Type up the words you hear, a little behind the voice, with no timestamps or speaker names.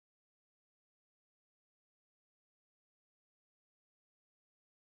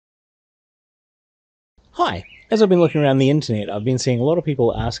Hi! As I've been looking around the internet, I've been seeing a lot of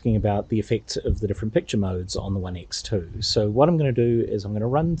people asking about the effects of the different picture modes on the One X2. So what I'm going to do is I'm going to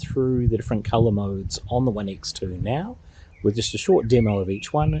run through the different color modes on the One X2 now, with just a short demo of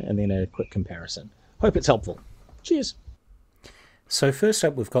each one and then a quick comparison. Hope it's helpful. Cheers! So first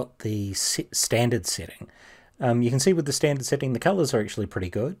up, we've got the standard setting. You can see with the standard setting, the colors are actually pretty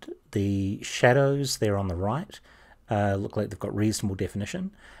good. The shadows there on the right look like they've got reasonable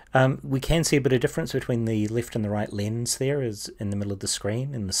definition. We can see a bit of difference between the left and the right lens there is in the middle of the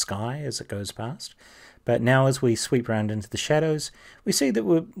screen in the sky as it goes past. But now as we sweep around into the shadows, we see that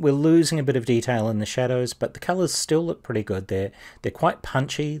we're losing a bit of detail in the shadows, but the colors still look pretty good. They're quite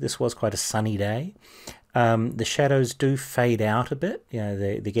punchy. This was quite a sunny day. The shadows do fade out a bit. You know,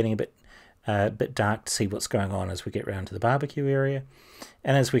 they're getting a bit dark to see what's going on as we get round to the barbecue area.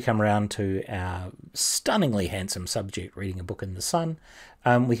 And as we come around to our stunningly handsome subject reading a book in the sun,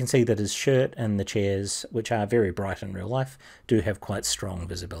 we can see that his shirt and the chairs, which are very bright in real life, do have quite strong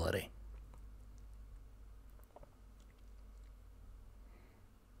visibility.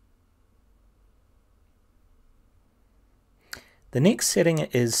 The next setting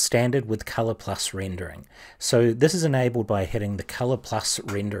is standard with Color Plus rendering. So this is enabled by hitting the Color Plus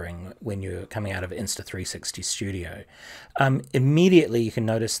rendering when you're coming out of Insta360 Studio. Immediately you can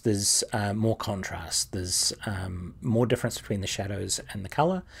notice there's more contrast, there's more difference between the shadows and the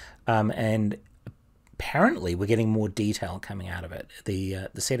color, and apparently we're getting more detail coming out of it. The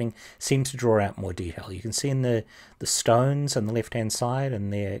setting seems to draw out more detail. You can see in the stones on the left hand side,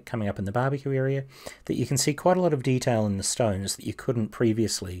 and they're coming up in the barbecue area, that you can see quite a lot of detail in the stones that you couldn't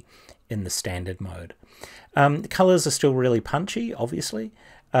previously in the standard mode. The colors are still really punchy, obviously,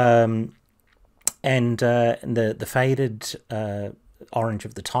 and the faded orange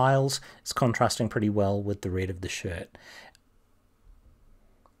of the tiles is contrasting pretty well with the red of the shirt.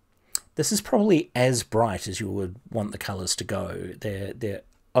 This is probably as bright as you would want the colors to go. They're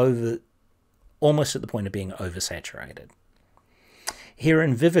almost at the point of being oversaturated. Here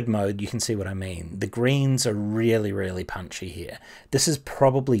in vivid mode, you can see what I mean. The greens are really, really punchy here. This is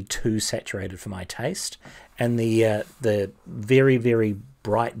probably too saturated for my taste, and the very, very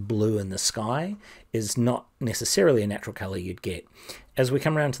bright blue in the sky is not necessarily a natural color you'd get. As we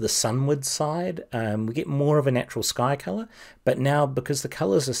come around to the sunward side, we get more of a natural sky color, but now because the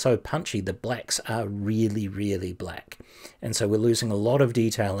colors are so punchy, the blacks are really, really black. And so we're losing a lot of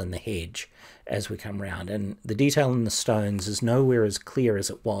detail in the hedge as we come around, and the detail in the stones is nowhere as clear as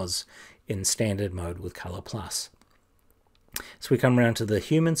it was in standard mode with Color Plus. So we come around to the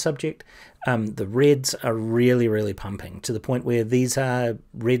human subject. The reds are really, really pumping to the point where these are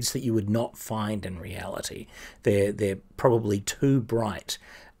reds that you would not find in reality. They're probably too bright.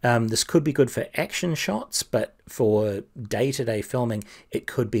 This could be good for action shots, but for day-to-day filming, it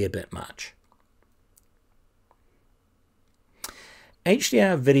could be a bit much.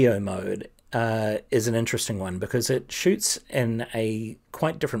 HDR Video Mode is an interesting one because it shoots in a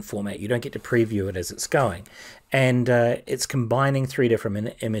quite different format. You don't get to preview it as it's going, and it's combining three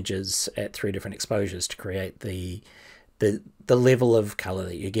different images at three different exposures to create the level of color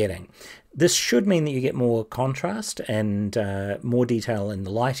that you're getting. This should mean that you get more contrast and more detail in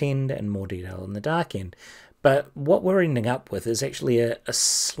the light end and more detail in the dark end. But what we're ending up with is actually a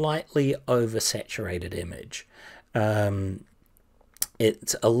slightly oversaturated image.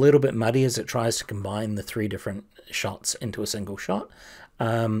 It's a little bit muddy as it tries to combine the three different shots into a single shot,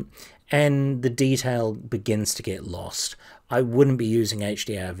 and the detail begins to get lost. I wouldn't be using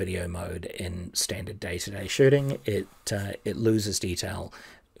HDR Video Mode in standard day-to-day shooting. It loses detail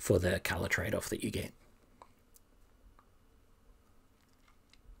for the color trade-off that you get.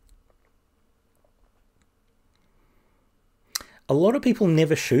 A lot of people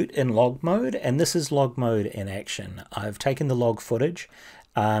never shoot in log mode, and this is log mode in action. I've taken the log footage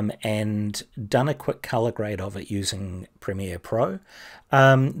and done a quick color grade of it using Premiere Pro.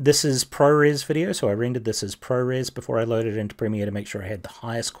 This is ProRes video, so I rendered this as ProRes before I loaded it into Premiere to make sure I had the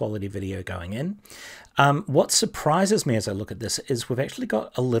highest quality video going in. What surprises me as I look at this is we've actually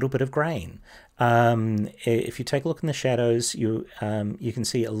got a little bit of grain. If you take a look in the shadows, you can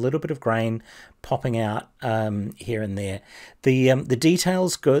see a little bit of grain popping out here and there. The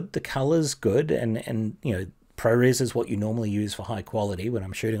detail's good, the color's good, and you know, ProRes is what you normally use for high quality when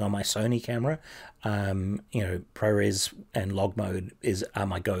I'm shooting on my Sony camera. You know, ProRes and log mode are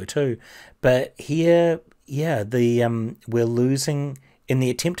my go-to. But here, yeah, we're losing in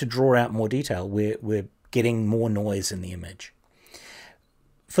the attempt to draw out more detail. We're getting more noise in the image.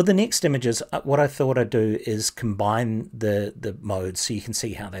 For the next images, what I thought I'd do is combine the modes so you can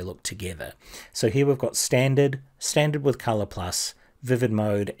see how they look together. So here we've got standard with Color Plus, Vivid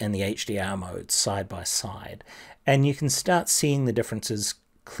Mode and the HDR mode side by side, and you can start seeing the differences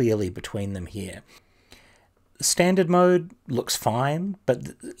clearly between them here. Standard mode looks fine, but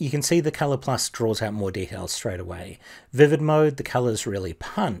you can see the Color Plus draws out more details straight away. Vivid mode, the colors really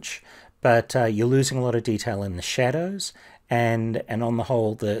punch, but you're losing a lot of detail in the shadows, and on the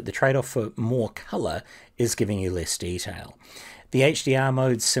whole, the trade-off for more color is giving you less detail. The HDR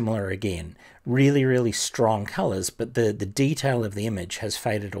mode's similar again. Really, really strong colors, but the detail of the image has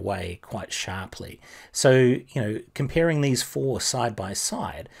faded away quite sharply. So, comparing these four side by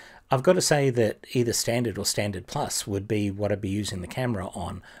side, I've got to say that either Standard or Standard Plus would be what I'd be using the camera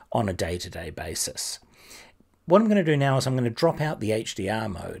on a day-to-day basis. What I'm going to do now is I'm going to drop out the HDR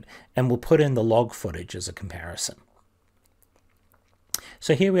mode and we'll put in the log footage as a comparison.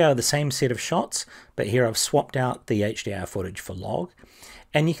 So here we are, the same set of shots, but here I've swapped out the HDR footage for log.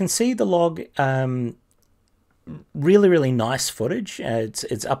 And you can see the log, really, really nice footage.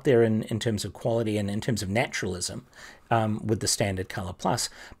 It's up there in terms of quality and in terms of naturalism with the Standard Color Plus.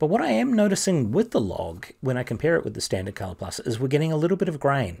 But what I am noticing with the log, when I compare it with the Standard Color Plus, is we're getting a little bit of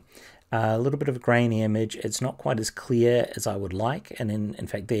grain. A little bit of a grainy image. It's not quite as clear as I would like, and in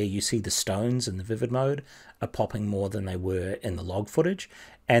fact there you see the stones in the Vivid Mode are popping more than they were in the log footage.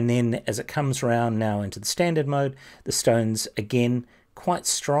 And then as it comes around now into the Standard Mode, the stones again quite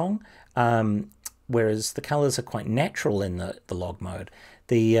strong, whereas the colors are quite natural in the log mode.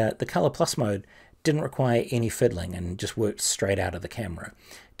 The Color Plus mode didn't require any fiddling and just worked straight out of the camera.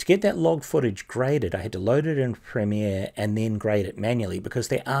 To get that log footage graded, I had to load it in Premiere and then grade it manually because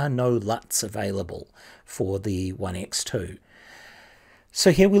there are no LUTs available for the One X2.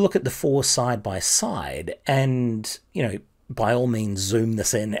 So here we look at the four side by side, and by all means zoom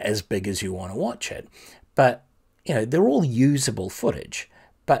this in as big as you want to watch it. But they're all usable footage.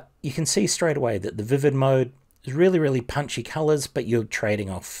 But you can see straight away that the Vivid Mode is really, really punchy colors, but you're trading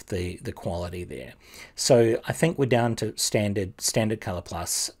off the quality there. So I think we're down to Standard Color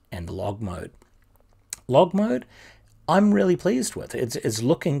Plus and the log mode. Log mode, I'm really pleased with. It's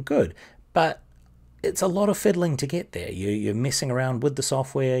looking good, but it's a lot of fiddling to get there. You're messing around with the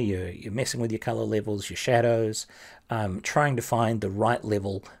software, you're messing with your color levels, your shadows, trying to find the right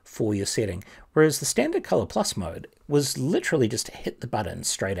level for your setting. Whereas the Standard Color Plus mode was literally just hit the button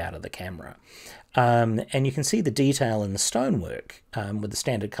straight out of the camera. And you can see the detail in the stonework with the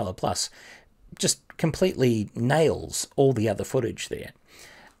Standard Color Plus just completely nails all the other footage there.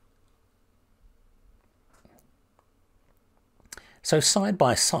 So side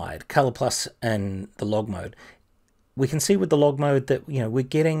by side, Color Plus and the log mode, we can see with the log mode that we're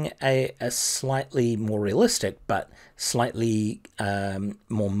getting a slightly more realistic but slightly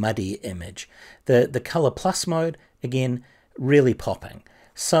more muddy image. The Color Plus mode, again, really popping.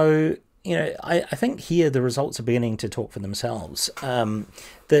 So I think here the results are beginning to talk for themselves.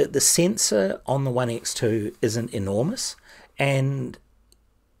 The sensor on the One X2 isn't enormous, and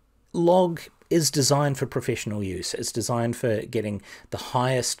log is designed for professional use. It's designed for getting the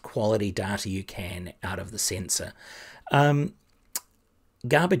highest quality data you can out of the sensor.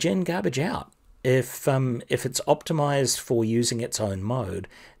 Garbage in, garbage out. If it's optimized for using its own mode,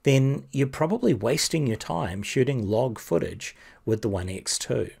 then you're probably wasting your time shooting log footage with the One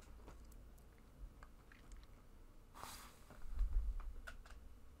X2.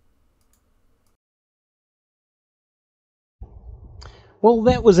 Well,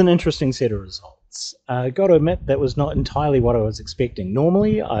 that was an interesting set of results. Got to admit, that was not entirely what I was expecting.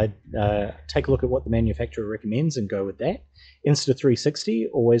 Normally, I'd take a look at what the manufacturer recommends and go with that. Insta360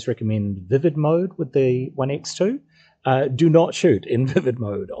 always recommend Vivid Mode with the One X2. Do not shoot in Vivid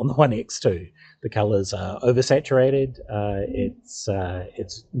Mode on the One X2. The colors are oversaturated. It's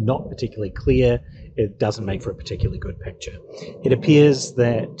not particularly clear. It doesn't make for a particularly good picture. It appears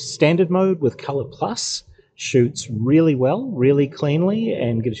that Standard Mode with Color Plus shoots really well, really cleanly,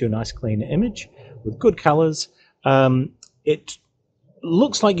 and gives you a nice clean image with good colors. It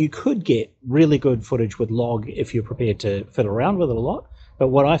looks like you could get really good footage with log if you're prepared to fiddle around with it a lot. But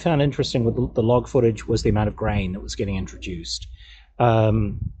what I found interesting with the log footage was the amount of grain that was getting introduced.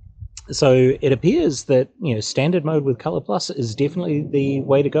 So it appears that Standard Mode with Color Plus is definitely the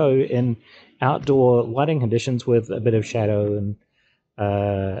way to go in outdoor lighting conditions with a bit of shadow and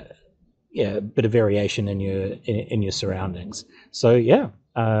a bit of variation in your surroundings. So yeah,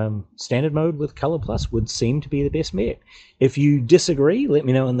 Standard Mode with Color Plus would seem to be the best bet. If you disagree, let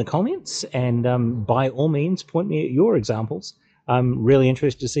me know in the comments, and by all means, point me at your examples. I'm really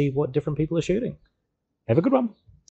interested to see what different people are shooting. Have a good one.